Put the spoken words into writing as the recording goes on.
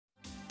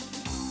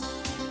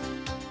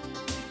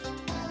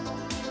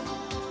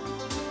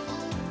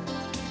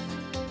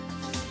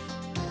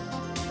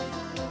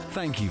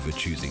Thank you for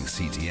choosing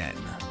CTN.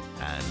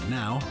 And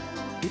now,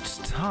 it's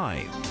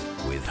time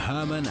with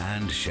Herman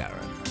and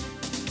Sharron.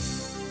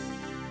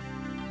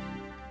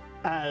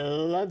 I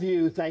love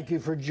you. Thank you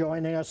for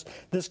joining us.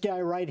 This guy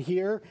right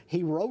here,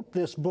 he wrote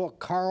this book,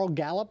 Carl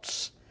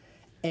Gallups,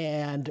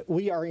 and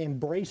we are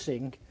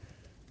embracing,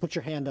 put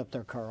your hand up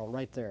there, Carl,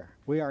 right there.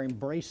 We are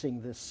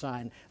embracing this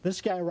sign. This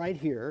guy right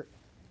here,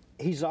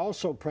 he's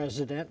also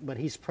president, but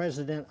he's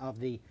president of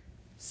the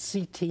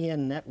CTN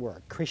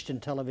network, Christian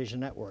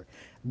Television Network.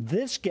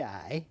 This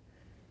guy,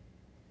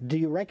 do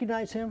you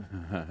recognize him?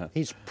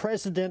 He's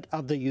president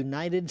of the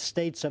United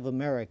States of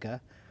America,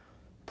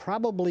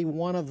 probably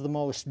one of the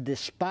most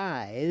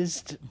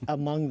despised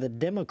among the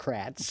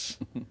Democrats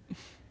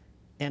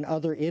and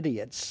other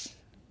idiots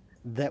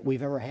that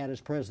we've ever had as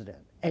president.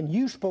 And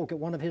you spoke at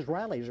one of his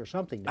rallies or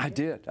something, didn't you? I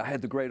did. I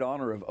had the great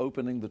honor of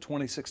opening the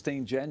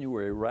 2016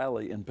 January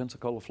rally in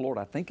Pensacola,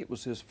 Florida. I think it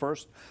was his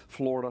first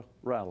Florida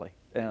rally.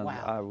 And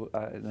wow.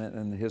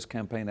 And his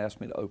campaign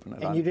asked me to open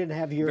it. And you didn't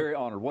have your... Very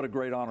honored. What a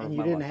great honor of my life.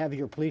 And you didn't have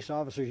your police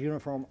officer's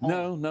uniform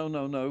on?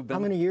 No. How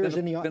many years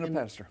been a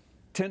pastor?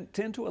 10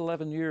 to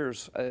 11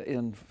 years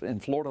in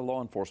Florida law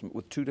enforcement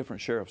with 2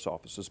 different sheriff's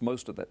offices.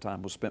 Most of that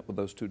time was spent with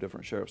those 2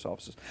 different sheriff's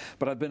offices.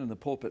 But I've been in the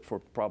pulpit for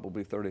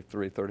probably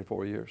 33,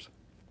 34 years.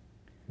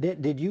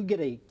 Did you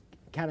get a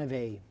kind of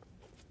a,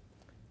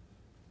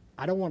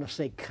 I don't want to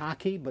say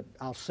cocky, but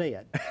I'll say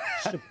it,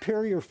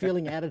 superior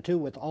feeling attitude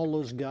with all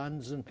those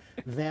guns and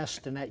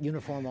vest and that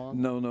uniform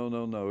on? No.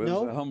 It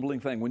was a humbling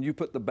thing. When you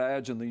put the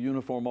badge and the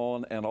uniform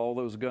on and all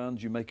those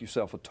guns, you make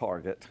yourself a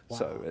target. Wow.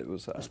 So it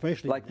was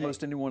especially like today.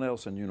 most anyone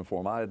else in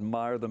uniform. I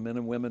admire the men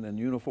and women in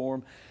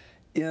uniform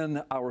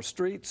in our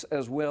streets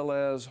as well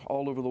as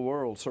all over the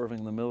world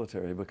serving the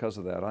military because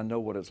of that. I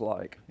know what it's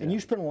like. And you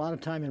spent a lot of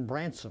time in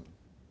Branson.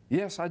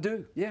 Yes, I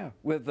do. Yeah,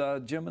 with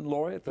Jim and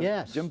Lori at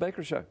the Jim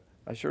Baker Show.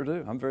 I sure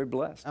do. I'm very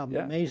blessed.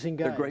 Amazing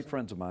guys. They're great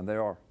friends of mine. They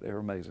are. They're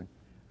amazing.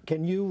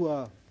 Can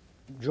you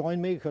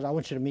join me? Because I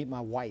want you to meet my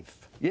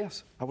wife.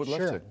 Yes, I would love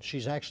to.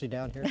 She's actually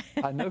down here.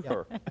 I know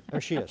her. There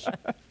she is.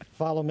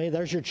 Follow me.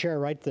 There's your chair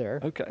right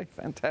there. Okay,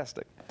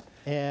 fantastic.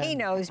 And he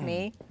knows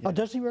me. Oh,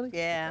 does he really?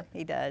 Yeah,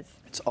 he does.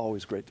 It's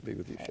always great to be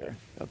with you, Sharron.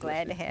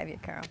 Glad to have you,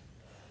 Carl.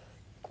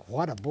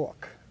 What a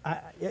book.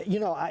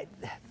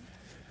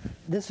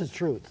 This is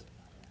truth.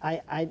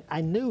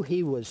 I knew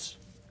he was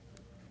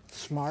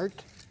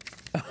smart.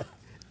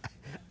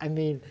 I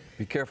mean...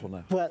 Be careful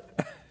now.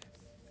 But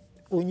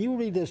when you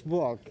read this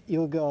book,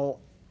 you'll go,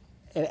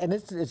 and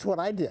it's what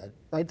I did.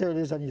 Right there it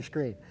is on your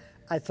screen.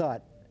 I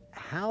thought,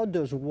 how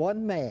does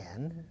one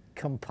man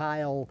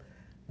compile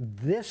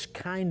this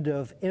kind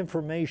of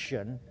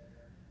information?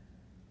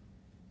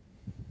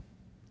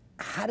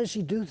 How does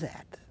he do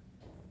that?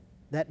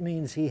 That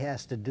means he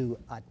has to do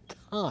a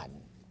ton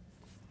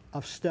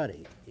of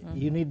study.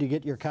 You need to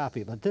get your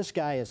copy. But this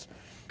guy is,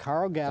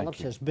 Carl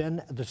Gallups, has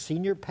been the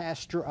senior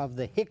pastor of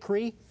the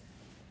Hickory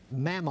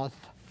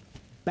Mammoth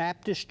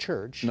Baptist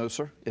Church. No,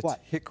 sir. It's what?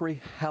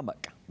 Hickory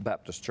Hammock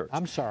Baptist Church.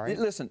 I'm sorry.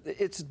 Listen,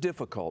 it's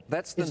difficult.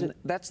 That's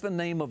the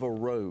name of a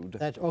road.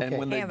 Okay. And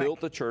when they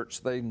built the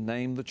church, they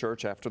named the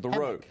church after the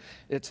road.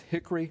 It's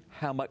Hickory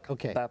Hammock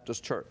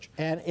Baptist Church.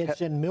 And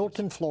it's in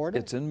Milton, Florida?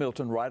 It's in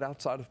Milton, right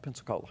outside of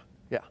Pensacola.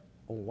 Yeah.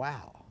 Oh,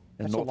 wow.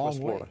 In Northwest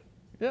Florida.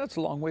 Yeah, it's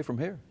a long way from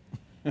here.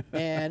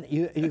 And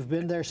you've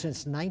been there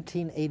since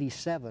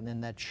 1987 in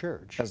that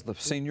church. As the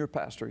senior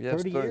pastor, yes.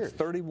 30 years.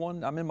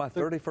 31. I'm in my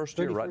 31st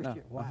year right now.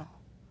 Wow.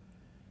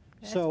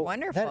 That's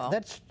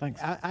wonderful.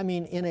 Thanks. I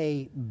mean, in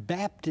a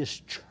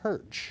Baptist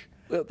church,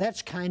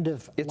 that's kind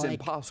of it's like...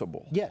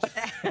 impossible. Yes.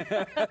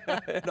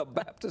 In a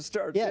Baptist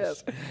church,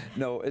 yes.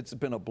 No, it's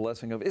been a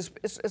blessing.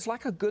 It's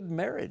like a good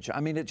marriage. I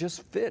mean, it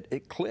just fit.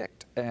 It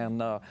clicked.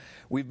 And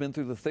we've been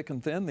through the thick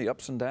and thin, the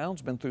ups and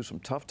downs, been through some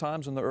tough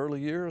times in the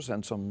early years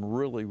and some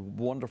really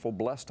wonderful,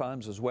 blessed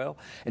times as well.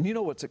 And you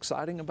know what's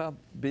exciting about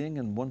being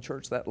in one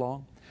church that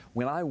long?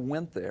 When I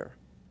went there,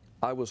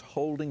 I was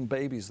holding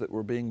babies that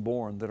were being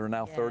born that are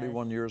now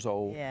 31 years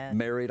old,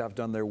 married. I've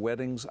done their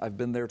weddings. I've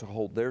been there to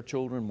hold their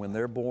children when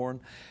they're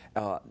born.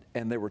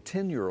 And there were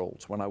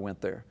 10-year-olds when I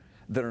went there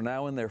that are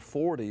now in their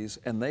 40s,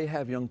 and they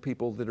have young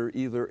people that are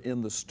either in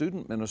the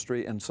student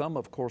ministry, and some,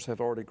 of course, have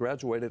already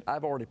graduated.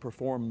 I've already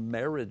performed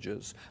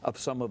marriages of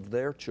some of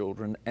their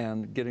children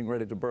and getting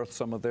ready to birth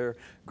some of their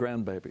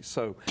grandbabies.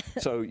 So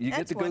you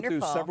get to go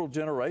through several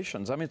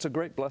generations. I mean, it's a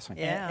great blessing.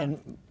 Yeah.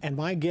 And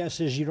my guess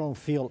is you don't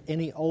feel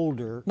any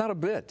older. Not a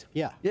bit.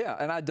 Yeah. Yeah,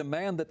 and I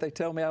demand that they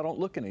tell me I don't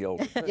look any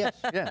older. Yes.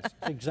 Yes.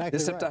 Exactly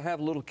Except right. I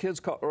have little kids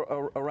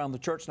around the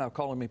church now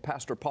calling me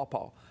Pastor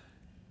Pawpaw.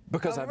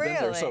 Because I've been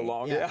there so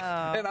long,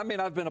 Yeah. And I mean,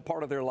 I've been a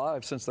part of their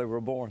lives since they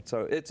were born.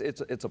 So it's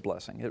a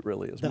blessing. It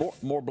really is.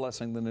 More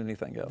blessing than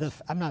anything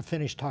else. I'm not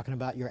finished talking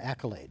about your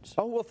accolades.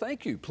 Oh, well,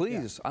 thank you.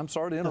 Please. I'm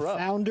sorry to interrupt.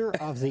 The founder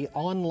of the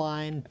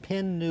online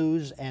Penn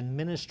News and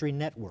Ministry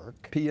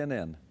Network.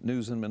 PNN,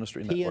 News and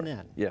Ministry Network.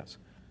 PNN. Yes.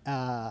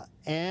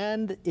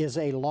 and is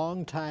a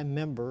longtime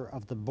member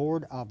of the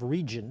Board of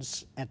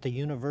Regents at the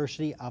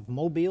University of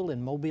Mobile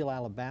in Mobile,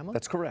 Alabama.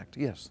 That's correct,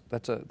 yes.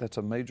 That's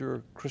a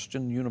major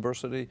Christian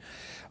university,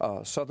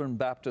 Southern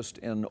Baptist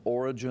in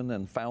origin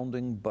and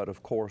founding, but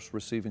of course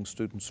receiving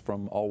students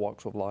from all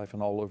walks of life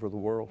and all over the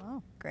world.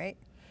 Oh, great.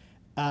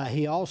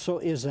 He also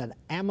is an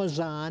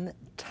Amazon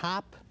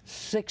Top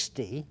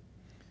 60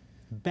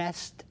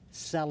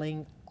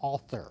 best-selling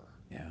author.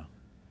 Yeah,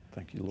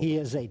 thank you, Lord. He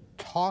is a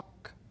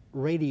talk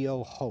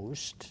radio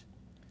host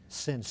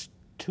since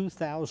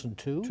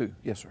 2002.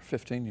 Yes, sir,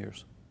 15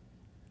 years.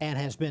 And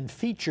has been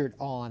featured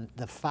on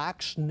the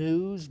Fox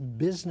News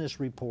Business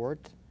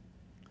Report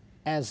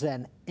as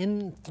an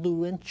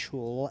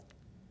influential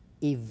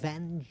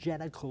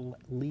evangelical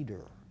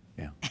leader.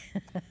 Yeah.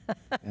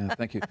 Yeah,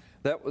 thank you.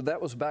 That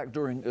was back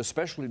during,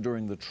 especially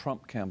during the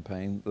Trump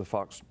campaign. The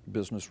Fox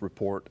Business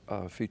Report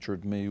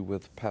featured me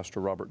with Pastor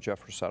Robert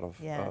Jeffress out of,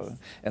 Yes.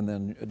 and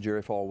then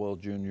Jerry Falwell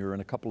Jr.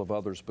 and a couple of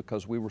others,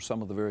 because we were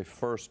some of the very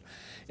first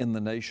in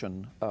the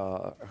nation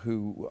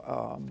who,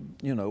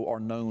 you know, are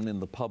known in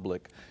the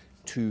public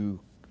to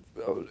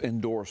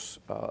endorse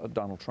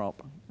Donald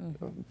Trump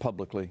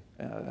publicly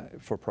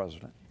for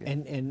president.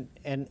 Yeah.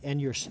 And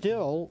you're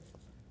still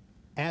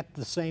at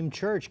the same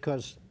church,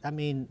 because, I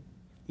mean,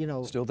 you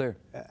know, Still there.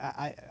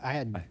 I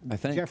had I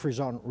think. Jeffries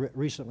on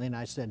recently, and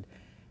I said,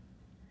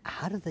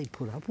 how do they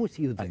put up with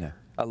you there? I know.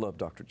 I love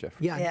Dr. Jeffress.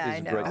 Yeah, Yeah, He's I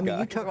a know. great I mean, guy.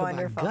 you talk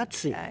Wonderful about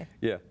gutsy. guy.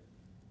 Yeah,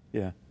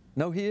 yeah.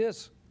 No, he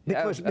is.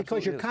 Because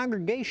Absolutely your is.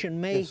 congregation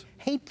may Yes.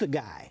 hate the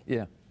guy,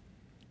 Yeah,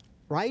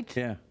 right?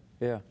 yeah,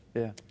 yeah,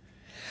 yeah.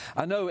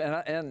 I know,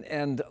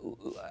 and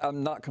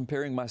I'm not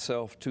comparing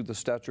myself to the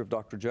stature of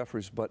Dr.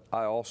 Jeffries, but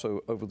I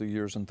also, over the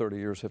years and 30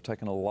 years, have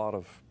taken a lot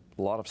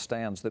of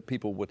stands that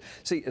people would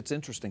see. It's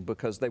interesting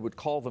because they would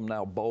call them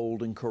now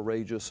bold and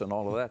courageous and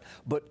all of that,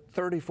 but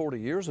 30, 40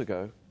 years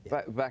ago,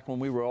 back when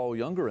we were all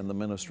younger in the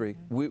ministry,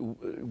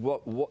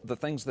 what the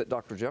things that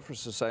Dr.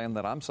 Jeffers is saying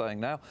that I'm saying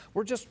now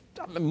were just,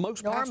 I mean,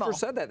 most Normal. pastors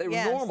said that. They were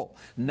Yes. normal.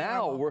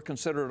 Now Normal. we're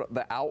considered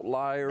the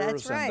outliers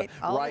That's right. and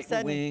All the of a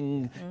sudden-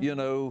 right-wing, you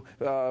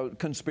know,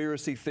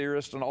 conspiracy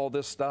theorists and all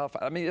this stuff.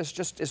 I mean, it's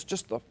just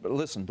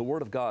listen, the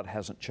Word of God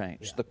hasn't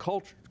changed. The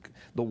culture,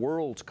 the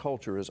world's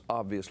culture is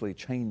obviously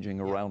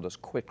changing around us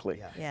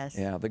quickly. Yes.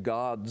 Yeah, the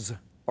gods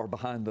are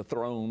behind the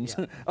thrones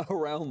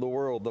around the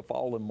world, the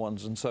fallen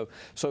ones. And so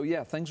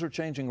yeah, things are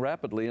changing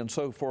rapidly. And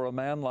so for a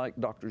man like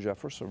Dr.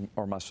 Jeffers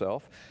or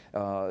myself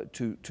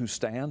to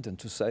stand and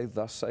to say,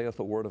 thus saith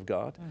the Word of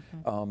God,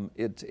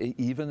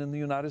 even in the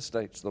United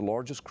States, the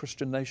largest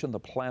Christian nation the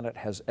planet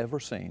has ever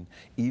seen,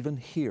 even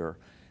here,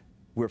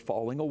 we're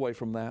falling away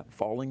from that,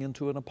 falling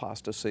into an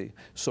apostasy.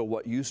 So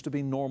what used to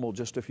be normal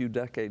just a few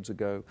decades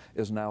ago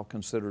is now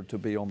considered to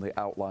be on the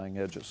outlying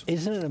edges.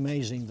 Isn't it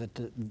amazing that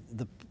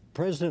the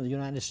President of the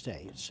United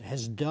States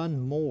has done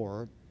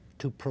more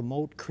to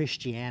promote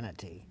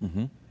Christianity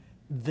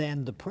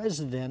than the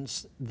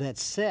presidents that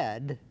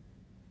said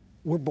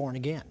we're born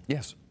again?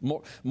 Yes,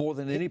 more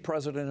than any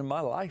president in my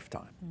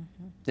lifetime.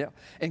 Yeah,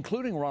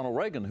 including Ronald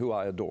Reagan, who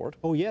I adored.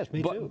 Oh yes,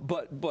 me too.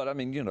 But I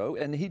mean, you know,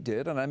 and he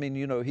did, and I mean,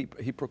 you know, he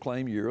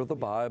proclaimed Year of the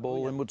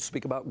Bible and would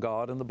speak about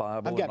God in the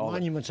Bible. I've got and all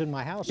monuments in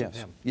my house of Yes,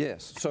 him.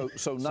 yes.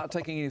 So not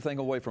taking anything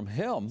away from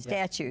him.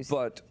 Statues.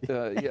 But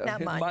yeah,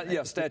 Not monuments.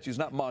 yeah, statues,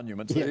 not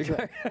monuments. There you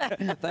go.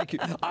 Thank you.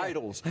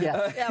 Idols.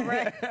 Yeah. Yeah,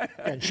 right.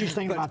 And she's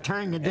thinking about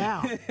tearing it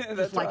down.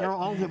 It's like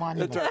all the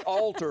monuments. That's right.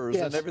 Altars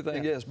Yes. and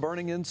everything. Yes,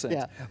 burning incense.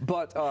 Yeah.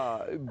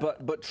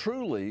 But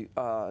truly,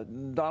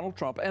 Donald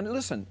Trump. And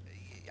listen,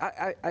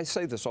 I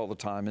say this all the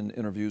time in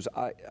interviews.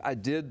 I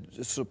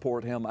did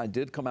support him. I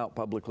did come out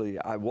publicly.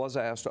 I was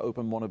asked to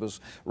open one of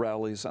his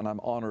rallies, and I'm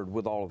honored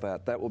with all of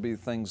that. That will be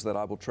things that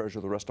I will treasure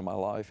the rest of my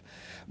life.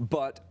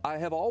 But I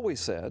have always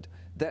said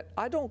that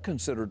I don't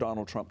consider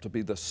Donald Trump to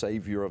be the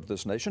savior of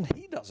this nation.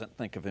 He doesn't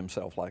think of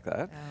himself like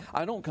that.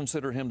 I don't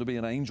consider him to be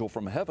an angel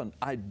from heaven.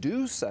 I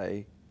do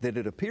say that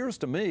it appears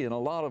to me and a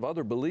lot of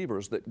other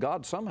believers that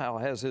God somehow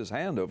has his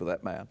hand over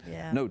that man,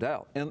 no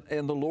doubt. And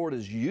the Lord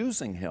is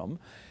using him.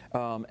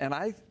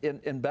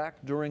 And back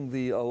during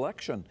the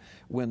election,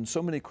 when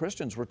so many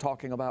Christians were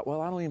talking about,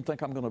 well, I don't even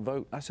think I'm going to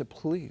vote, I said,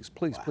 please,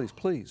 please, please,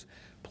 please,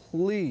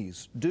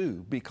 please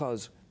do,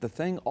 because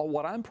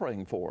what I'm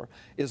praying for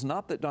is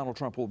not that Donald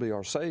Trump will be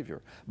our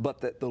Savior, but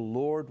that the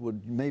Lord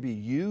would maybe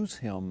use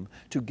him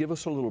to give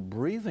us a little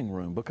breathing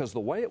room, because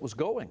the way it was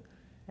going,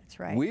 That's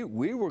right.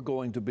 we were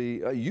going to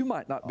be, you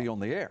might not be on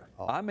the air.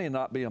 I may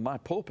not be in my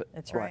pulpit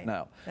right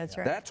now. That's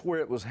right. That's where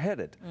it was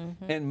headed,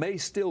 and may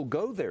still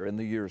go there in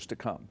the years to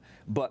come.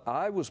 But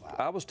I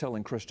was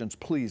telling Christians,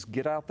 please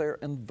get out there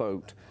and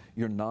vote.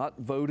 You're not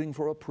voting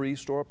for a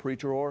priest or a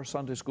preacher or a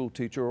Sunday school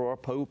teacher or a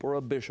pope or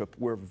a bishop.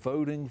 We're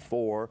voting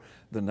for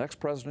the next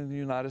president of the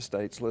United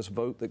States. Let's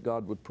vote that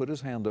God would put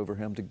his hand over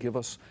him to give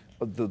us,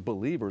 the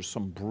believers,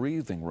 some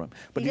breathing room.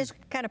 But he just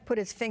kind of put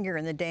his finger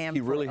in the dam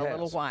for really a little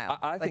has. while.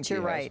 I think but you're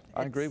he has. right.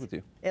 I agree with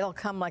you. It'll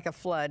come like a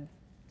flood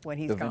when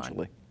he's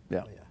Eventually,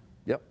 gone. yeah.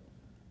 Yep.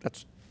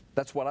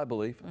 That's what I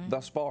believe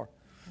thus far.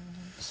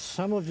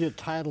 Some of your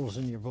titles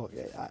in your book,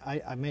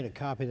 I made a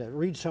copy that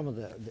read some of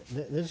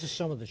this is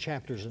some of the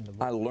chapters in the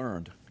book. I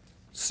learned.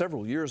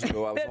 Several years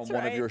ago, I was on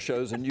one of your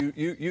shows, and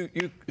you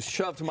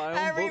shoved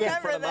my own book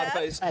in front of my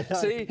face.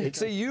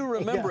 See, you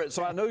remember it,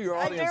 so I know your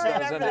audience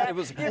does. And I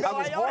was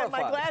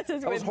horrified.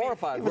 I was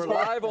horrified. We're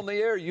live on the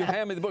air. You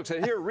hand me the book,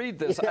 say, "Here, read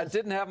this." Yes. I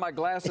didn't have my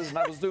glasses, and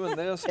I was doing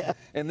this,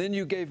 and then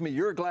you gave me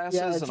your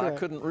glasses, and I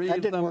couldn't read them.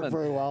 That didn't work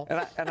very well.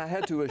 And I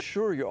had to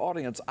assure your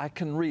audience, I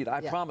can read.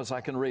 I promise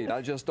I can read.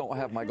 I just don't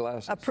have my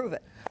glasses. Prove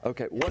it.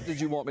 Okay, what did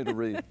you want me to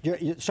read?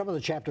 Some of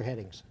the chapter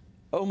headings.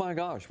 Oh my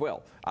gosh!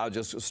 Well, I'll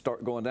just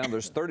start going down.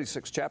 There's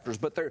 36 chapters,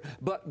 but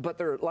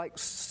they're like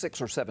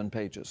 6 or 7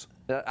 pages.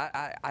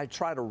 I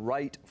try to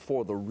write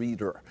for the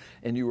reader,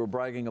 and you were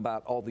bragging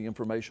about all the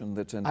information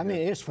that's in here. I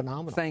mean, it's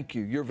phenomenal. Thank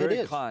you. You're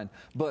very kind.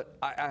 But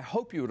I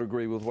hope you would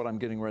agree with what I'm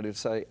getting ready to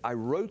say. I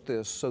wrote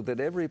this so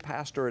that every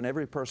pastor and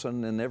every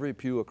person in every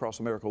pew across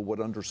America would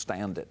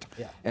understand it.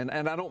 Yeah. And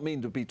I don't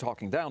mean to be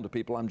talking down to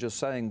people. I'm just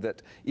saying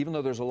that even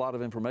though there's a lot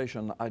of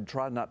information, I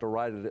tried not to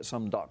write it at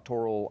some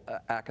doctoral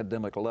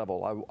academic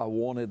level. I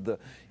wanted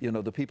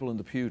the people in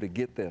the pew to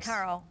get this.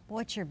 Carl,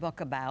 what's your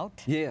book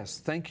about? Yes,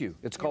 thank you.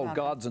 It's called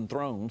Gods and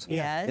Thrones.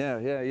 Yes.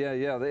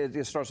 Yeah.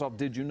 It starts off,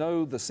 did you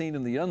know, the seen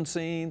and the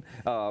unseen,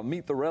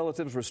 meet the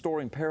relatives,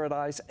 restoring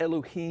paradise,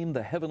 Elohim,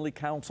 the heavenly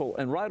council,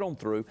 and right on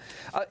through.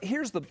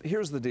 Here's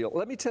the deal.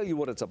 Let me tell you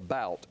what it's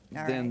about.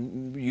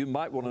 Then you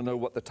might want to know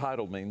what the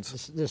title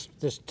means. This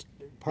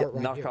part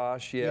right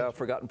Nakash, here.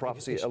 Forgotten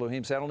Prophecy,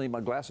 Elohim. See, I don't need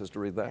my glasses to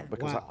read that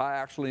because I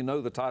actually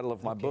know the title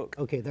of my book.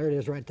 Okay, there it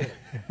is right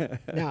there.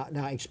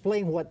 Now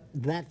explain what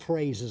that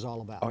phrase is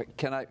all about. All right,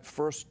 can I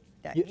first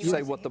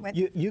say what the...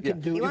 You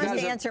can do... He wants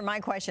to answer my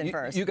question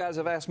first. You guys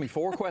have asked me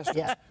 4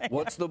 questions.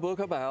 What's the book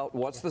about?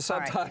 What's the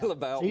subtitle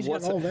about?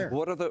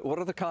 What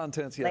are the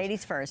contents? Yes.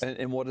 Ladies first.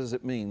 And what does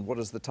it mean? What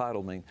does the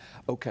title mean?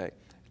 Okay.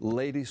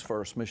 Ladies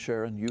first, Miss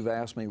Sharron, you've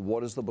asked me,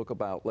 what is the book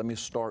about? Let me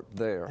start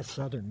there. That's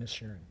Southern, Miss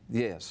Sharron.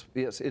 Yes,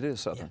 it is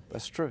Southern. Yeah.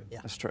 That's true. Yeah.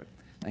 That's true.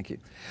 Thank you.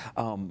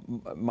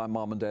 My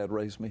mom and dad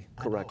raised me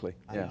correctly.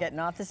 I'm getting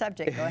off the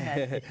subject. Go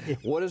ahead.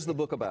 What is the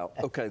book about?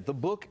 Okay, the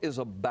book is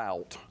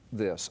about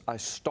this. I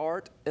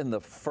start in the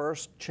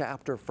first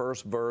chapter,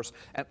 first verse,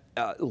 and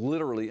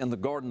literally in the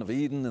Garden of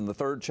Eden in the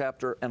 3rd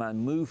chapter, and I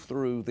move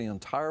through the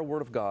entire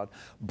Word of God,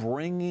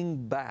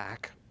 bringing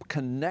back,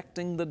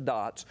 connecting the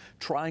dots,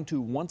 trying to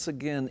once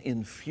again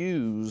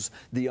infuse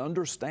the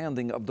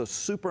understanding of the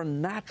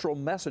supernatural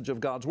message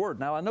of God's Word.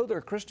 Now, I know there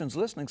are Christians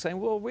listening saying,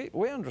 well,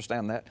 we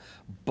understand that,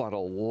 but a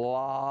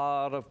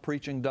lot of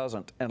preaching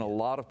doesn't, and a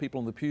lot of people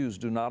in the pews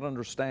do not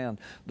understand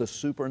the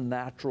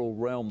supernatural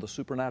realm, the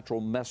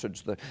supernatural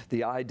message,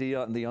 the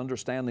idea and the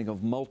understanding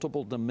of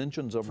multiple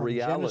dimensions of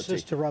reality. From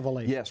Genesis to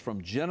Revelation. Yes,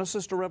 from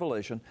Genesis to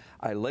Revelation.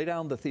 I lay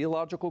down the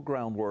theological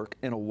groundwork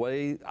in a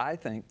way I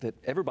think that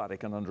everybody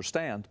can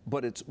understand.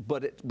 But it's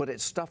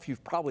stuff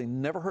you've probably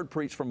never heard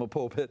preached from a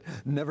pulpit,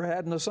 never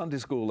had in a Sunday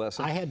school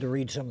lesson. I had to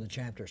read some of the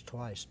chapters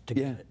twice to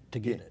get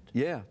it.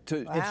 Yeah,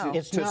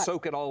 to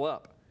soak it all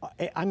up.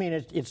 I mean,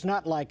 it's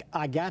not like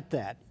I got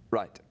that.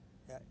 Right.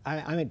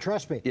 I mean,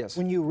 trust me. Yes.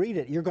 When you read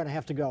it, you're going to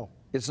have to go.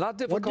 It's not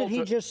difficult. What did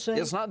he just say?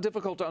 It's not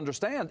difficult to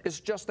understand. It's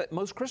just that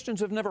most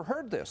Christians have never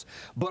heard this.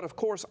 But of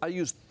course, I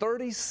use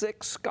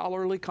 36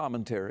 scholarly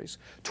commentaries,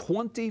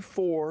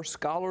 24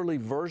 scholarly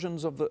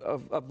versions of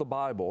the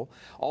Bible,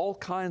 all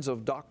kinds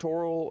of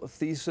doctoral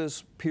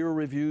thesis,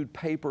 peer-reviewed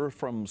paper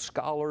from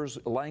scholars,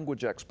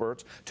 language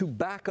experts, to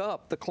back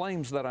up the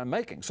claims that I'm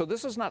making. So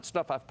this is not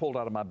stuff I've pulled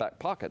out of my back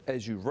pocket,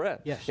 as you've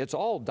read. Yes. It's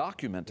all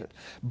documented.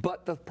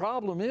 But the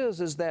problem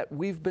is that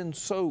we've been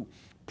so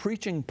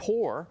preaching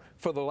poor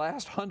for the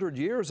last 100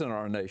 years in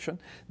our nation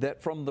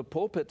that from the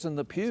pulpits and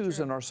the pews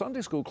in our Sunday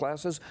school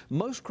classes,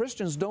 most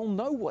Christians don't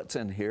know what's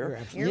in here.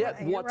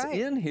 Yet what's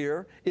in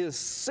here is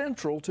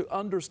central to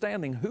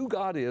understanding who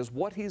God is,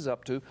 what He's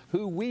up to,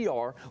 who we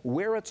are,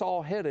 where it's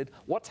all headed,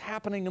 what's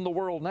happening in the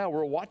world now.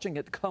 We're watching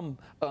it come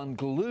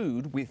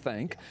unglued, we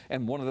think.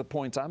 And one of the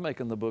points I make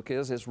in the book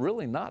is it's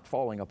really not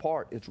falling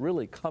apart. It's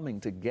really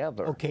coming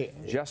together. Okay.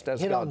 Just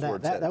as Hit God's on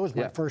Word that. said. That was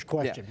my first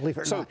question, believe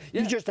it or not.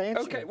 You just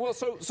answered Okay, it. well,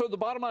 so the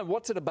bottom line,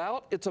 what's it about?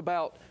 It's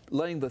about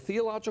laying the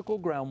theological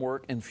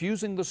groundwork,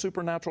 infusing the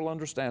supernatural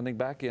understanding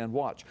back in,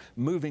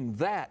 moving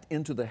that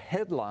into the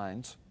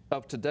headlines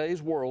of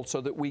today's world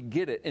so that we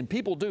get it. And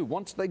people do.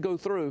 Once they go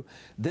through,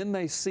 then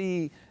they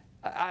see.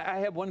 I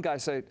had one guy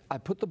say, I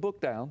put the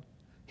book down.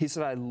 He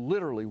said, I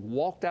literally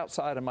walked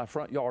outside in my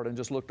front yard and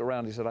just looked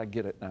around. He said, I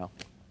get it now.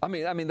 I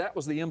mean, that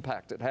was the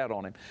impact it had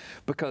on him,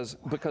 because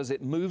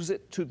it moves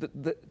it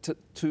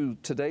to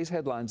today's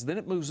headlines. Then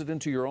it moves it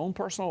into your own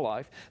personal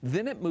life.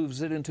 Then it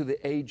moves it into the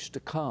age to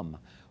come.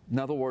 In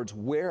other words,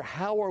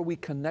 how are we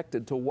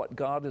connected to what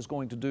God is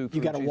going to do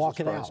through Jesus Christ? You got to walk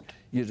it out.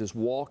 You just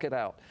walk it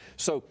out.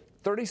 So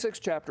 36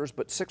 chapters,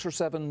 but 6 or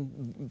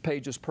 7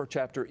 pages per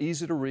chapter,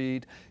 easy to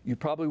read. You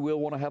probably will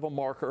want to have a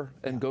marker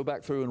and go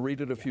back through and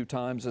read it a few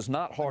times. It's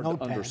not hard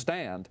to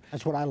understand.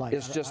 That's what I like.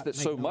 It's just that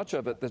so much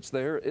of it that's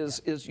there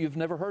is you've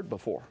never heard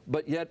before.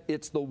 But yet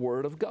it's the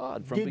Word of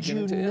God from beginning to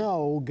end. Did you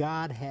know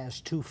God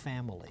has 2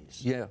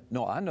 families? Yeah.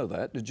 No, I know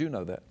that. Did you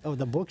know that? Oh,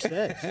 the book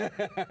says.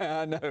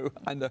 I know.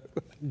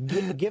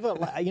 Give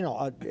a, you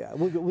know,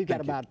 we've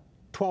got about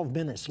 12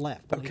 minutes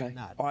left, believe it or Okay.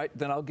 not. All right,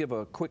 then I'll give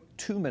a quick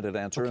 2-minute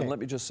answer. Okay. And let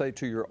me just say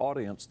to your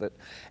audience that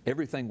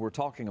everything we're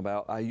talking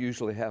about, I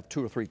usually have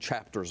 2 or 3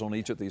 chapters on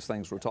each of these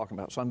things we're talking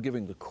about. So I'm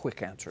giving the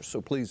quick answer. So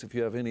please, if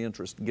you have any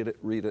interest, get it,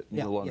 read it, and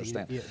you'll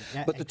understand.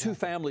 But the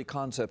 2-family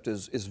concept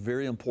is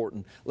very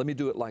important. Let me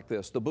do it like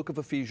this. The book of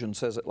Ephesians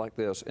says it like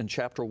this. In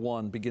chapter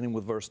 1, beginning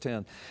with verse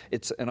 10,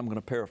 and I'm going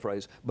to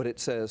paraphrase, but it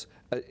says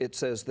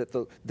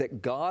that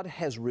God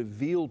has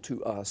revealed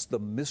to us the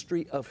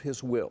mystery of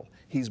His will.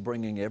 He's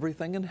bringing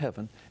everything in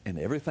heaven and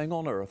everything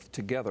on earth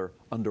together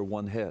under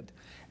one head,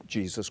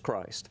 Jesus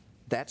Christ.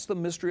 That's the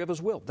mystery of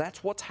His will.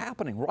 That's what's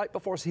happening right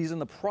before us. He's in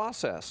the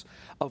process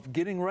of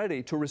getting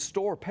ready to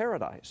restore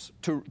paradise,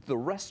 to the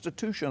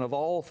restitution of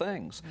all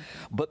things.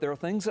 But there are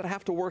things that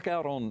have to work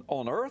out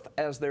on earth,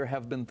 as there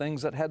have been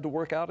things that had to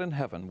work out in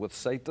heaven with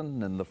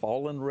Satan and the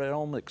fallen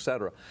realm,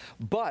 etc.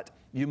 But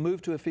you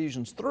move to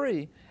Ephesians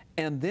 3,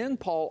 and then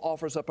Paul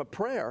offers up a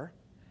prayer.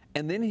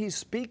 And then he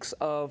speaks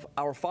of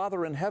our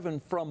Father in heaven,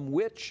 from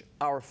which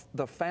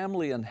the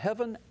family in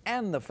heaven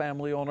and the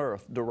family on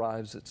earth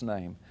derives its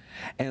name.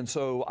 And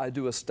so I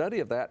do a study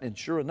of that, and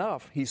sure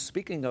enough, he's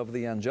speaking of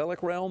the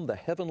angelic realm, the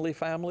heavenly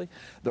family,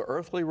 the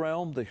earthly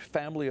realm, the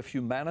family of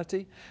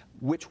humanity,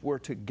 which were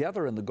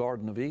together in the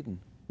Garden of Eden.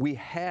 We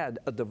had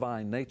a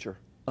divine nature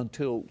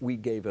until we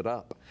gave it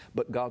up.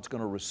 But God's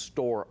going to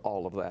restore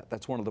all of that.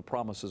 That's one of the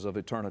promises of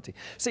eternity.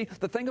 See,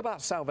 the thing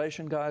about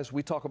salvation, guys,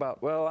 we talk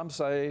about, well, I'm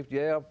saved.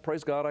 Yeah,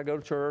 praise God, I go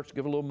to church,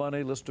 give a little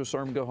money, listen to a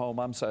sermon, go home,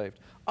 I'm saved.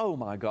 Oh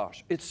my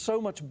gosh, it's so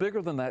much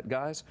bigger than that,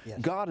 guys. Yes.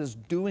 God is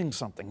doing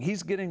something.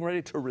 He's getting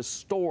ready to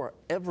restore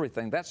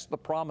everything. That's the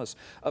promise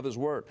of His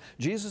Word.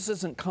 Jesus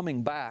isn't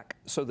coming back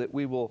so that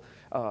we will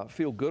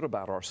feel good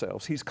about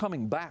ourselves. He's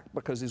coming back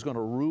because He's going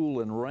to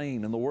rule and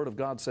reign, and the Word of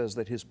God says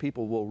that His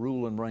people will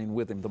rule and reign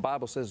with Him. The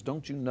Bible says,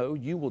 don't you know,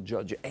 you will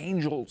judge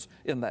angels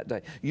in that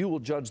day. You will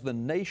judge the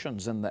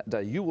nations in that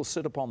day. You will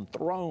sit upon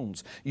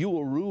thrones. You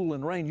will rule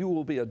and reign. You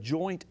will be a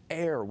joint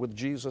heir with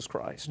Jesus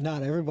Christ.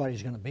 Not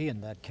everybody's going to be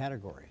in that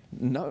category.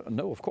 No,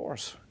 of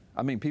course.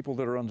 I mean, people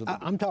that are under the...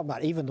 I'm talking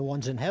about even the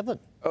ones in heaven.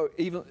 Oh,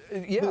 even,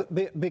 yeah.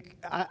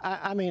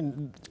 I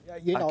mean,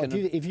 you know,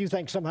 if you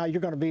think somehow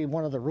you're going to be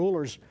one of the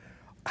rulers,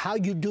 how are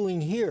you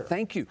doing here?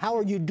 Thank you. How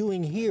are you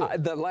doing here?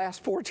 The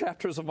last 4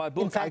 chapters of my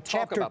book, in fact, I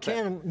talk chapter about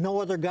 10, that. no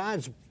other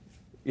gods.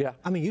 Yeah.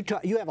 I mean,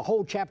 you have a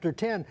whole chapter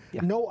 10,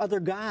 no other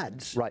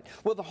gods. Right.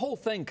 Well, the whole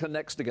thing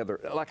connects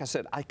together. Like I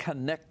said, I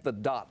connect the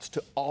dots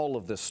to all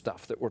of this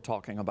stuff that we're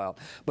talking about.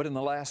 But in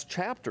the last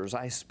chapters,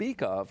 I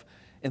speak of,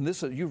 and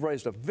this you've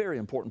raised a very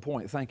important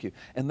point, thank you,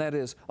 and that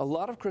is a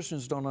lot of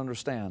Christians don't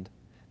understand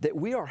that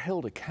we are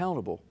held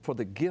accountable for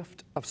the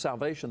gift of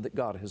salvation that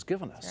God has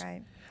given us.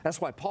 Right.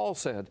 That's why Paul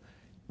said,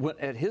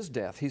 at his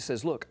death, he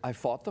says, look, I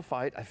fought the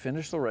fight, I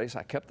finished the race,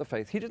 I kept the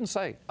faith. He didn't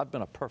say, I've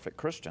been a perfect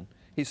Christian.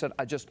 He said,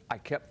 I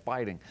kept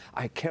fighting,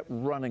 I kept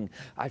running,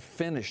 I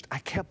finished, I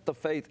kept the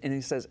faith. And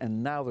he says,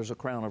 and now there's a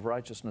crown of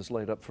righteousness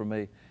laid up for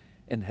me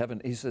in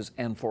heaven. He says,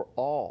 and for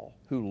all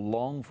who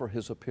long for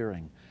His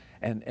appearing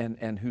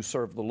and who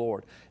serve the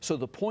Lord. So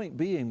the point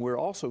being, we're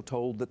also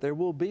told that there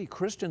will be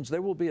Christians,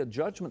 there will be a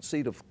judgment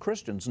seat of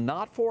Christians,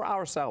 not for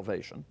our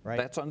salvation,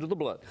 that's under the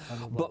blood,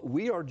 but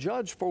we are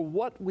judged for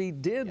what we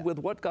did with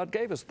what God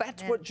gave us.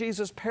 That's what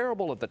Jesus'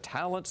 parable of the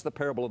talents, the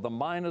parable of the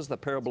minas, the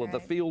parable of the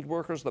field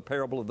workers, the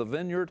parable of the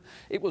vineyard,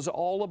 it was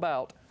all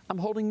about, I'm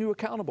holding you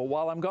accountable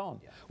while I'm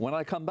gone. When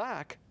I come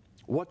back,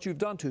 what you've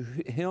done to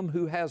him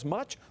who has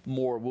much,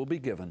 more will be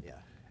given.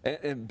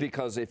 And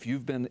because if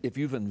you've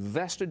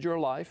invested your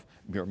life,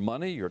 your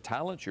money, your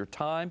talents, your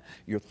time,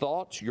 your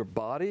thoughts, your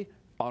body,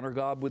 honor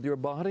God with your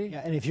body.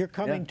 Yeah, and if you're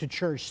coming to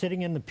church,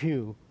 sitting in the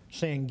pew,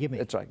 saying, "Gimme."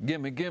 That's right.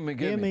 Gimme, gimme,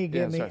 gimme, gimme.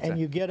 gimme, Yes, and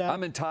you get up.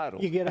 I'm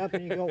entitled. You get up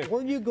and you go,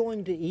 "Where are you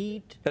going to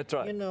eat?" That's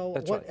right. You know,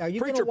 That's what right. are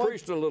you Preacher gonna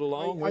preached a little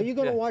long. Are you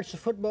going to watch the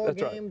football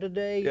That's game right.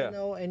 today? Yeah. You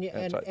know, and you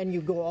That's right. and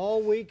you go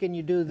all week and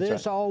you do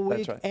this right. all That's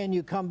week, right. and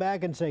you come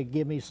back and say,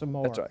 "Give me some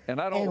more." That's right. And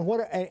I don't.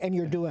 And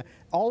you're doing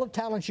all the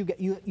talents you get.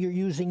 You're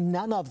using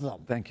none of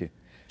them. Thank you.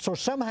 So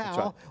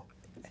somehow.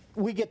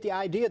 We get the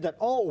idea that,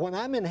 oh, when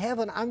I'm in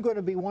heaven, I'm going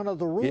to be one of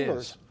the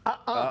rulers.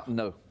 Yes.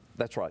 No,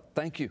 that's right.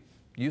 Thank you.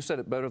 You said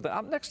it better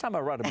than next time I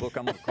write a book,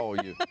 I'm going to call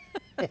you.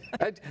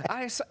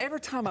 Every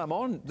time I'm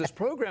on this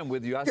program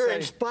with you, You're say,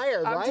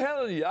 inspired, right?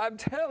 I'm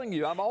telling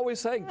you, I'm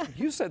always saying,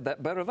 you said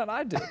that better than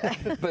I did.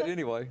 But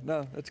anyway,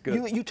 no, that's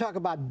good. You talk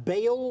about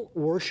Baal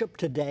worship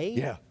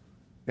today?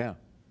 Yeah.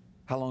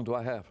 How long do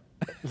I have?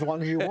 As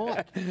long as you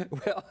want.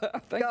 Well,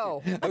 thank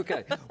Go. you.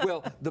 Okay.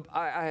 Well,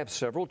 I have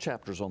several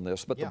chapters on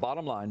this, but the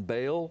bottom line,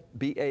 Baal,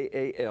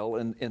 B-A-A-L,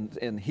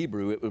 in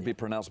Hebrew it would be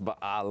pronounced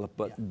Baal,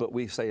 but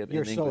we say it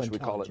You're in so English, we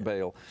call it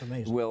Baal. It's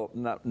amazing. Well,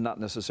 not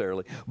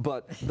necessarily.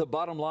 But the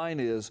bottom line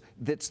is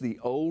that's the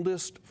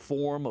oldest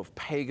form of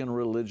pagan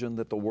religion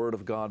that the Word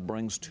of God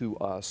brings to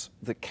us.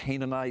 The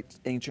Canaanite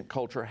ancient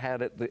culture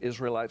had it. The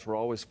Israelites were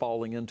always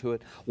falling into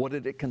it. What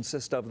did it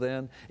consist of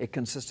then? It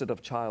consisted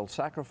of child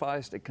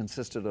sacrifice. It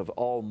consisted of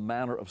all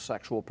manner of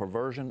sexual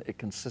perversion. It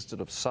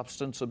consisted of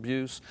substance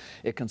abuse.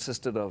 It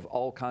consisted of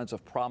all kinds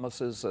of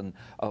promises and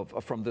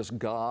from this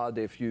God,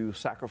 if you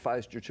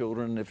sacrificed your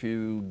children, if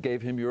you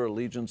gave him your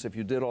allegiance, if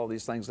you did all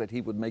these things, that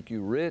he would make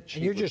you rich.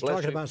 And you're just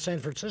talking about San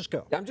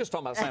Francisco. I'm just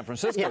talking about San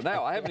Francisco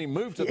now. I haven't even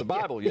moved to the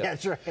Bible yet.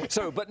 That's right.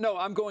 So, but no,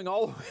 I'm going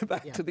all the way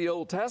back to the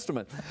Old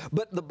Testament.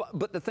 But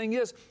the thing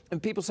is,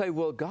 and people say,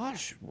 well,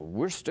 gosh,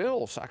 we're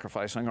still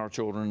sacrificing our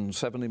children,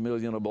 70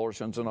 million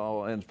abortions and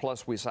all, and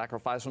plus we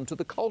sacrifice them to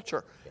the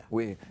culture.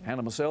 We hand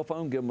them a cell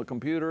phone, give them a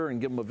computer, and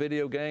give them a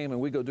video game, and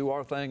we go do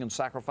our thing and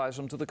sacrifice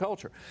them to the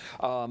culture.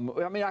 I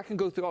mean, I can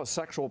go through all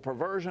sexual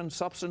perversion,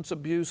 substance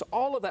abuse,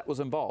 all of that was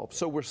involved.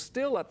 So we're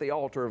still at the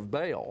altar of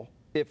Baal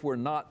if we're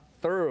not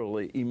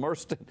thoroughly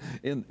immersed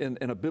in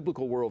a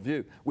biblical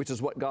worldview, which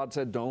is what God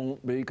said,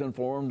 don't be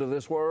conformed to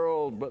this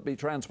world, but be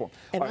transformed.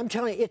 And I'm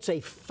telling you, it's a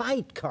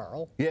fight,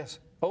 Carl. Yes.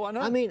 Oh, I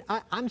know. I mean,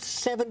 I'm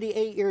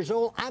 78 years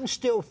old. I'm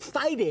still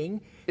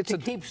fighting to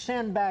keep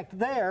sin back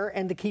there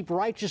and to keep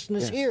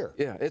righteousness here.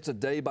 Yeah, it's a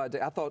day by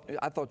day. I thought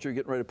you were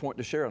getting ready to point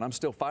to Sharron. I'm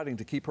still fighting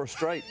to keep her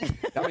straight.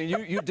 I mean,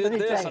 you did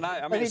this, and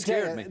I mean, it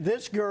scared me.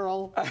 This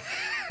girl,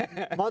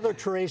 Mother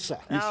Teresa.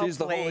 She's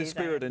the Holy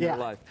Spirit in your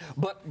life.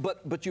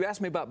 But you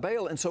asked me about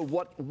Baal, and so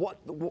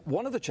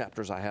one of the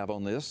chapters I have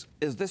on this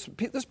is this.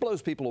 This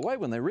blows people away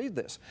when they read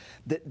this.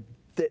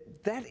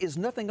 That is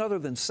nothing other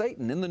than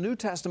Satan. In the New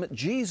Testament,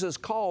 Jesus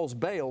calls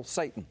Baal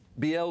Satan,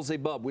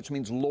 Beelzebub, which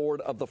means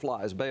Lord of the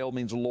Flies. Baal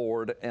means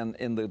Lord, and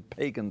in the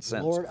pagan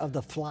sense, Lord of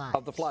the Flies.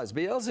 Of the flies,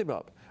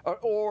 Beelzebub,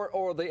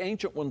 or the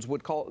ancient ones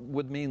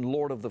would mean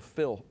Lord of the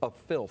filth. Wow.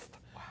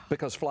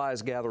 Because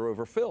flies gather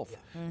over filth.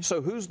 Yeah.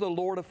 So who's the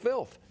Lord of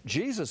filth?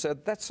 Jesus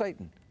said that's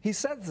Satan. He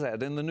said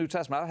that in the New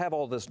Testament. I have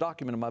all this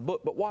documented in my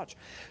book, but watch.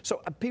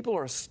 So people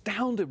are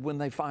astounded when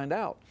they find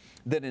out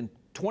that in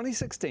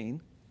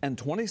 2016 and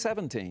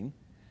 2017,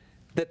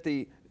 that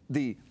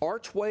the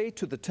archway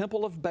to the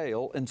Temple of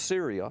Baal in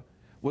Syria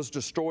was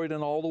destroyed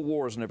in all the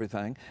wars and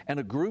everything, and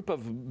a group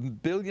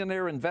of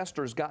billionaire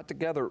investors got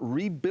together,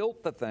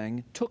 rebuilt the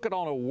thing, took it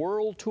on a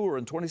world tour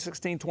in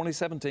 2016,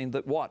 2017,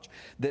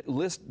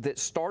 that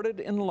started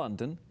in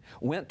London,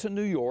 went to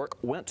New York,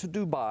 went to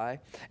Dubai,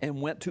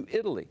 and went to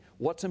Italy.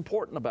 What's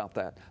important about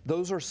that?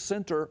 Those are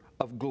center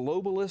of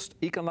globalist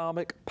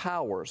economic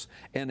powers,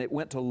 and it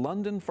went to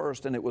London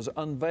first, and it was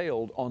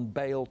unveiled on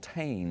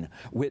Beltane,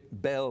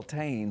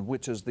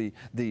 which is the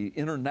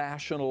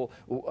international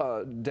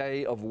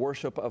day of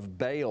worship of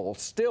Baal.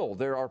 Still,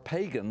 there are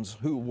pagans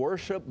who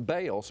worship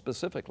Baal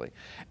specifically,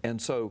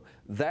 and so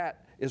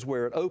that is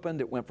where it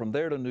opened. It went from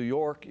there to New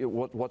York.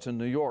 What's in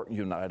New York?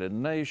 United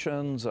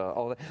Nations,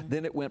 all that. Mm-hmm.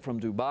 Then it went from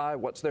Dubai.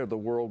 What's there? The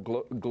World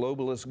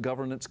Globalist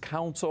Governance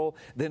Council.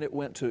 Then it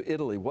went to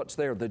Italy. What's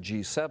there? The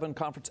G7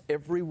 conference.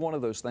 Every one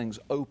of those things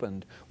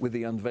opened with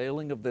the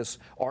unveiling of this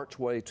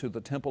archway to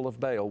the Temple of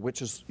Baal,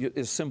 which is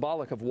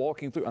symbolic of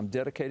walking through. I'm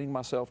dedicating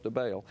myself to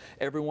Baal.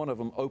 Every one of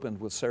them opened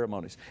with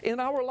ceremonies. In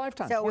our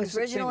lifetime. So it was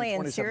originally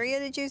in Syria,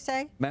 did you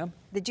say? Ma'am?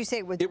 Did you say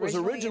it was originally? It was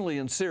originally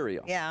in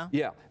Syria. Yeah.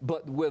 Yeah,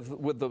 but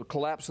with the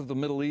collapse of the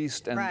Middle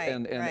East and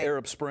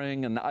Arab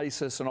Spring and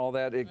ISIS and all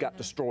that, it got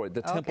destroyed.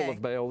 The Temple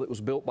of Baal that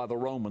was built by the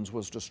Romans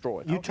was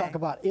destroyed. You talk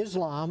about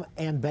Islam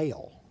and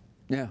Baal.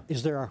 Yeah.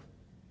 Is there a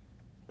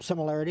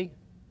similarity?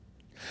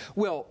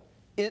 Well,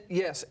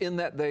 yes, in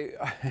that they...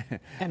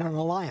 and an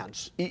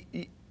alliance.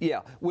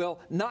 Yeah,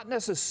 well, not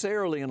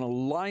necessarily an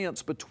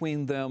alliance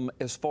between them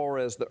as far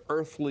as the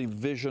earthly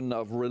vision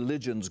of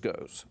religions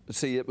goes.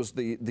 See, it was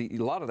a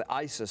lot of the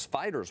ISIS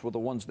fighters were the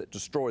ones that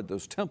destroyed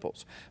those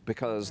temples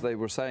because they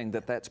were saying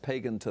that that's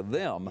pagan to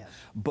them. Yes.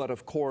 But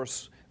of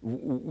course,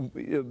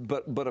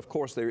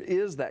 there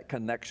is that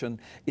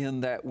connection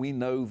in that we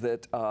know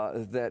that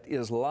that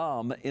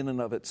Islam in and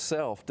of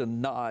itself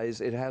denies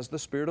it has the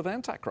spirit of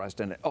Antichrist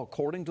in it.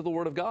 According to the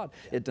Word of God,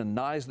 it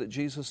denies that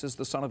Jesus is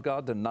the Son of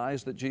God,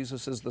 denies that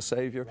Jesus is the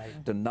Savior,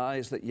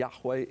 denies that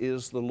Yahweh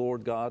is the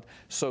Lord God.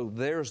 So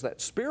there's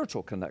that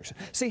spiritual connection.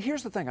 See,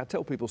 here's the thing I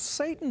tell people,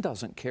 Satan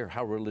doesn't care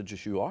how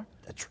religious you are.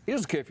 That's right. He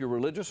doesn't care if you're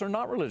religious or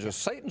not religious.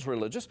 Satan's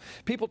religious.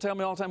 People tell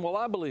me all the time, well,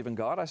 I believe in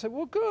God. I say,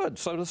 well, good,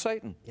 so does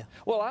Satan. Yeah.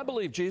 Well, I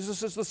believe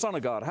Jesus is the Son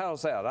of God.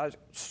 How's that?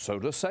 So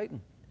does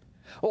Satan.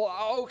 Well,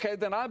 okay,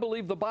 then I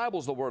believe the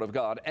Bible's the Word of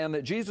God and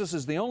that Jesus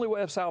is the only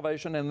way of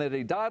salvation and that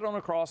He died on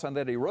a cross and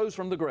that He rose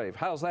from the grave.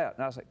 How's that?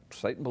 And I say,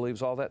 Satan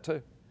believes all that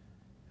too.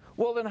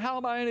 Well, then how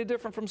am I any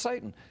different from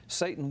Satan?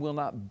 Satan will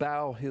not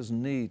bow his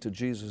knee to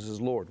Jesus as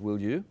Lord, will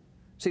you?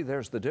 See,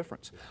 there's the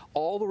difference.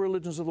 All the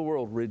religions of the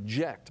world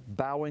reject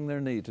bowing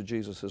their knee to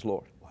Jesus as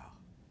Lord. Wow.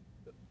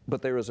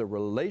 but there is a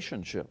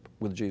relationship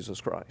with Jesus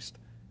Christ,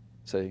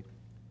 see,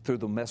 through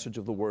the message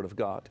of the Word of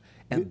God.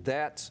 And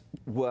that's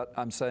what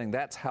I'm saying.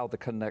 That's how the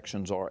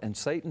connections are. And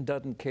Satan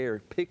doesn't care.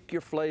 Pick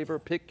your flavor,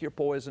 pick your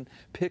poison,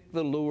 pick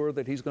the lure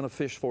that he's going to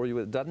fish for you.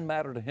 It doesn't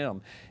matter to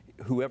him.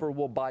 Whoever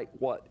will bite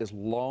what, as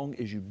long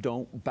as you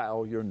don't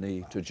bow your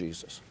knee to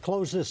Jesus.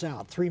 Close this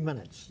out. 3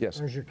 minutes. Yes.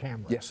 There's your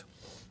camera. Yes.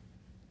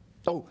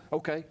 Oh,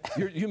 okay.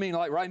 You mean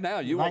like right now?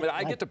 You want me?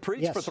 I get to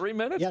preach for 3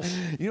 minutes? Yes.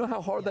 You know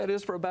how hard that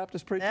is for a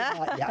Baptist preacher?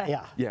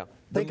 Yeah.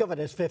 Think of it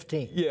as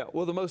 15. Yeah.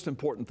 Well, the most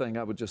important thing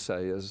I would just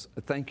say is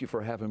thank you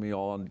for having me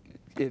on.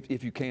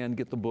 If you can,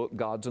 get the book,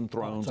 Gods and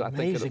Thrones. It's an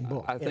amazing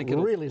book. I think it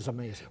really is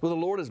amazing. Well,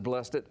 the Lord has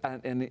blessed it,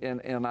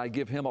 and I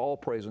give Him all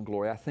praise and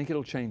glory. I think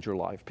it'll change your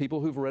life. People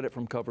who've read it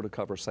from cover to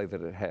cover say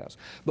that it has.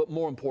 But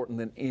more important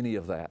than any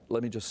of that,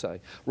 let me just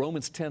say,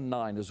 Romans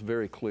 10:9 is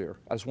very clear.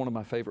 That's one of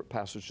my favorite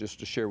passages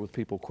to share with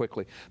people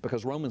quickly,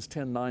 because Romans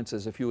 10:9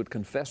 says, if you would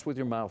confess with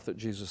your mouth that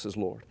Jesus is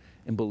Lord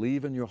and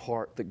believe in your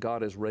heart that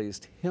God has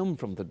raised Him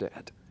from the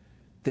dead,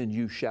 then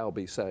you shall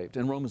be saved.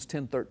 And Romans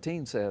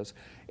 10:13 says,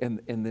 and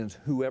then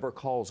whoever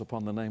calls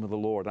upon the name of the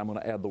Lord, I'm going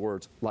to add the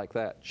words, like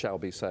that, shall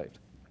be saved.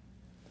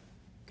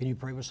 Can you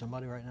pray with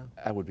somebody right now?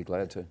 I would be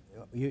glad to.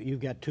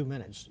 You've got 2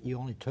 minutes. You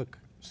only took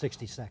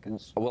 60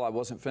 seconds. Well, I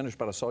wasn't finished,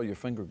 but I saw your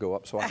finger go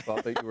up, so I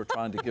thought that you were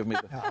trying to give me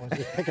the... I was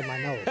just picking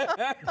my nose.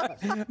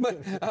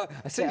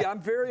 But, see, I'm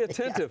very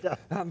attentive.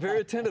 I'm very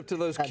attentive to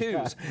those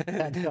cues.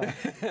 I know.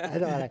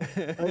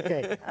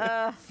 Okay,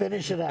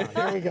 finish it out.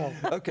 Here we go.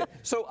 Okay,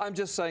 so I'm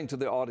just saying to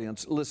the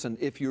audience, listen,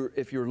 if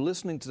you're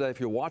listening today, if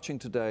you're watching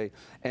today,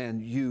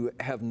 and you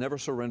have never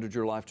surrendered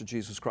your life to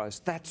Jesus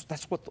Christ, that's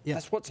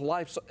what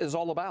life is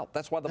all about.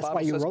 That's why the Bible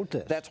says... That's why you wrote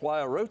this. That's why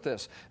I wrote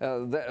this.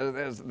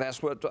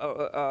 That's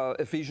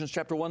what Ephesians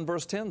chapter 1,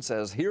 verse 10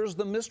 says. Here's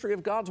the mystery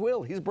of God's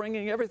will. He's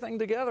bringing everything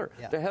together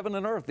to heaven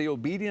and earth. The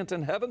obedient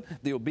in heaven,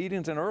 the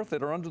obedient in earth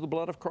that are under the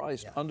blood of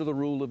Christ, under the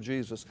rule of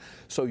Jesus.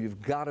 So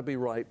you've got to be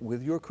right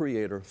with your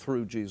Creator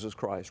through Jesus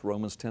Christ.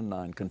 Romans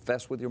 10:9.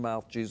 Confess with your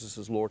mouth Jesus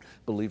is Lord.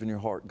 Believe in your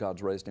heart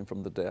God's raised Him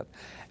from the dead.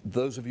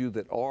 Those of you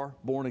that are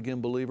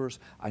born-again believers,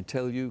 I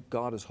tell you,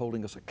 God is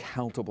holding us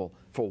accountable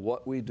for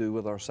what we do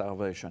with our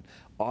salvation.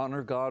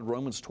 Honor God.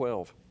 Romans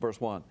 12, verse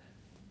 1.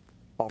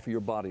 Offer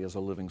your body as a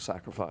living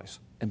sacrifice,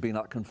 and be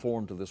not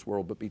conformed to this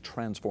world, but be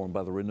transformed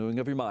by the renewing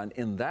of your mind.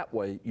 In that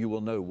way, you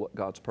will know what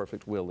God's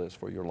perfect will is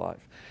for your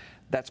life.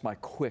 That's my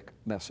quick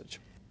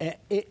message.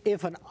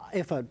 If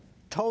a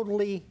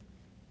totally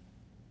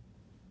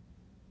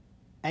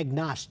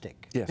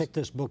agnostic picked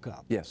this book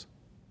up,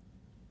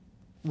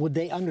 would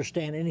they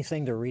understand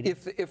anything they're reading?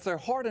 If their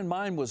heart and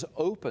mind was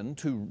open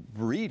to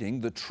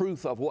reading the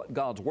truth of what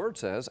God's Word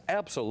says,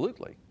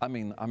 absolutely. I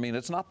mean,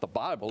 it's not the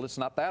Bible, it's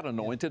not that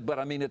anointed, but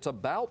I mean, it's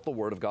about the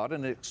Word of God,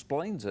 and it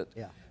explains it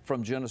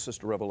from Genesis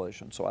to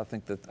Revelation. So I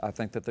think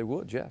that they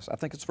would. Yes, I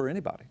think it's for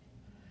anybody.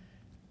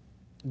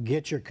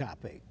 Get your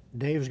copy.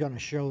 Dave's going to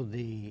show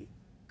the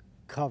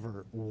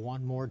cover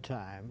one more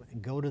time.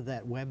 Go to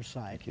that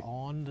website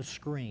on the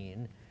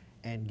screen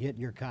and get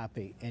your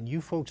copy. And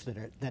you folks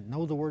that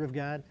know the Word of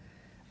God,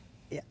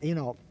 you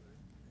know,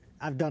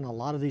 I've done a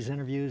lot of these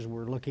interviews.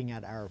 We're looking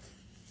at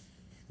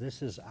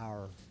this is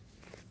our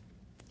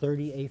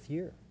 38th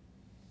year.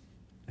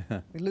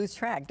 We lose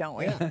track, don't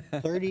we? Yeah,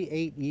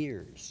 38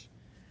 years.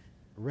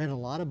 Read a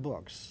lot of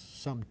books,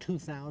 some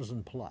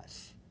 2,000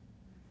 plus.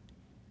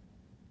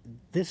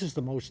 This is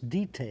the most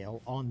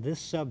detail on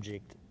this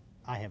subject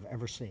I have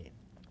ever seen.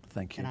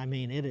 Thank you. And I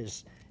mean, it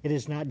is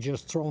not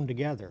just thrown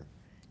together.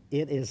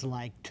 It is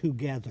like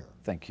together.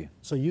 Thank you.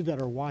 So you that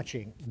are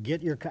watching,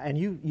 get your, and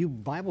you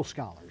Bible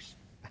scholars,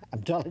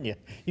 I'm telling you,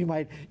 you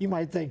might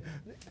think,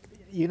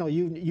 you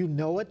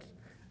know it.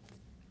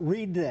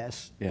 Read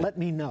this. Let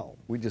me know.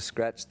 We just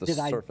scratched the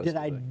surface. Did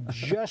I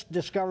just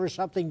discover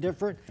something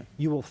different?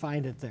 You will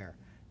find it there.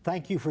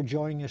 Thank you for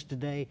joining us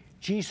today.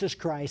 Jesus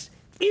Christ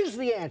is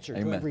the answer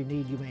to every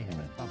need you may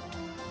have. Bye-bye.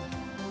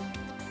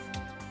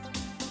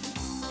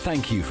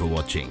 Thank you for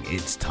watching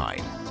It's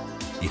Time.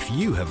 If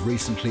you have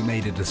recently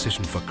made a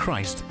decision for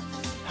Christ,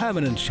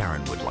 Herman and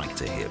Sharron would like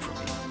to hear from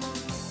you.